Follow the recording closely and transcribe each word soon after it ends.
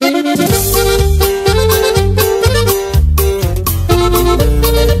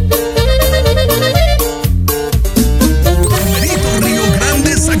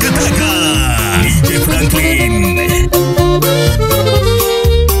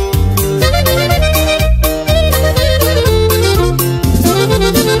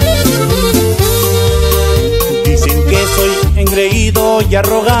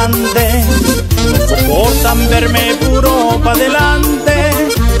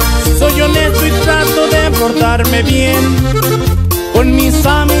portarme bien. Con mis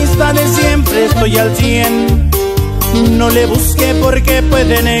amistades siempre estoy al 100. No le busqué porque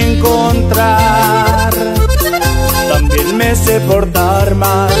pueden encontrar. También me sé portar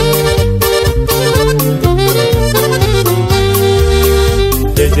mal.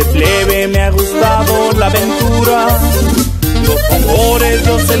 Desde plebe me ha gustado la aventura. Los favores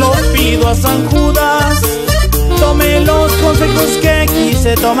yo se los pido a San Judas. Tomé los consejos que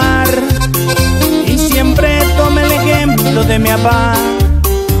quise tomar y siempre tomé el ejemplo de mi papá.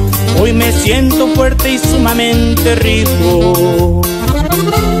 Hoy me siento fuerte y sumamente rico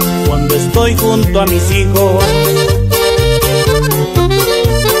cuando estoy junto a mis hijos.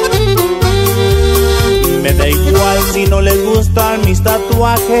 Me da igual si no les gustan mis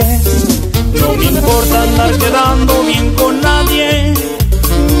tatuajes. No me importa andar quedando bien con nadie.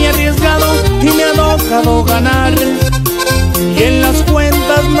 Me he arriesgado y me ha tocado ganar, y en las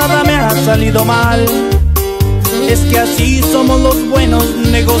cuentas nada me ha salido mal. Es que así somos los buenos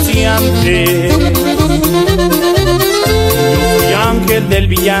negociantes. Yo soy Ángel del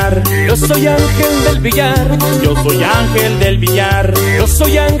Billar. Yo soy Ángel del Billar. Yo soy Ángel del Billar. Yo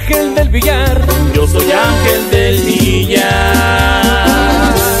soy Ángel del Billar. Yo soy Ángel del Billar.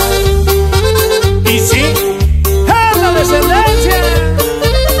 Y sí, es la Descendencia.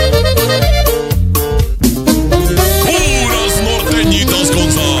 Puras norteñitas con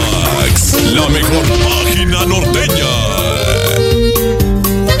sax, la mejor página norteña.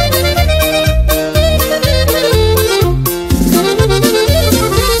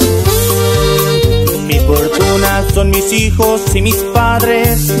 Mi fortuna son mis hijos y mis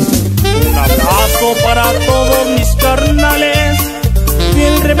padres. Un abrazo para todos mis carnales. Y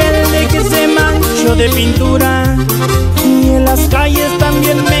el rebelde que se manchó de pintura, y en las calles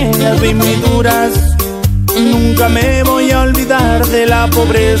también me las vi muy duras. Nunca me voy a olvidar de la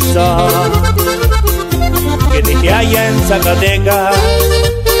pobreza que dejé allá en Zacatecas.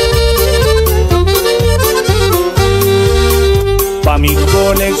 Pa' mi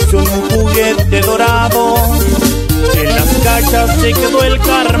colección un juguete dorado, en las cachas se quedó el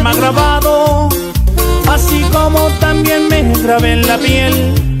karma grabado. Así como también me grabé en la piel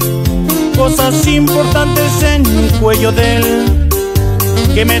cosas importantes en el cuello de él,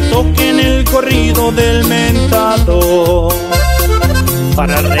 que me toquen el corrido del mentado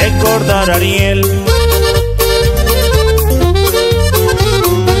para recordar a Ariel.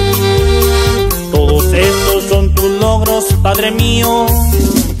 Todos estos son tus logros, Padre mío.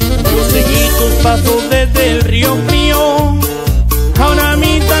 Yo seguí tus pasos desde el río frío. Ahora a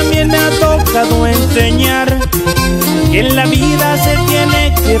mí también me ha tocado enseñar que en la vida se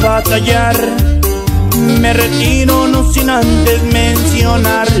tiene que batallar. Me retiro no sin antes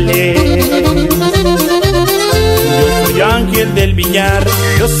mencionarle. Yo soy Ángel del Billar.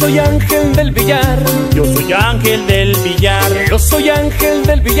 Yo soy Ángel del Billar. Yo soy Ángel del Billar. Yo soy Ángel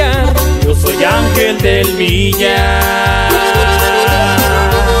del Billar. Yo soy Ángel del Billar.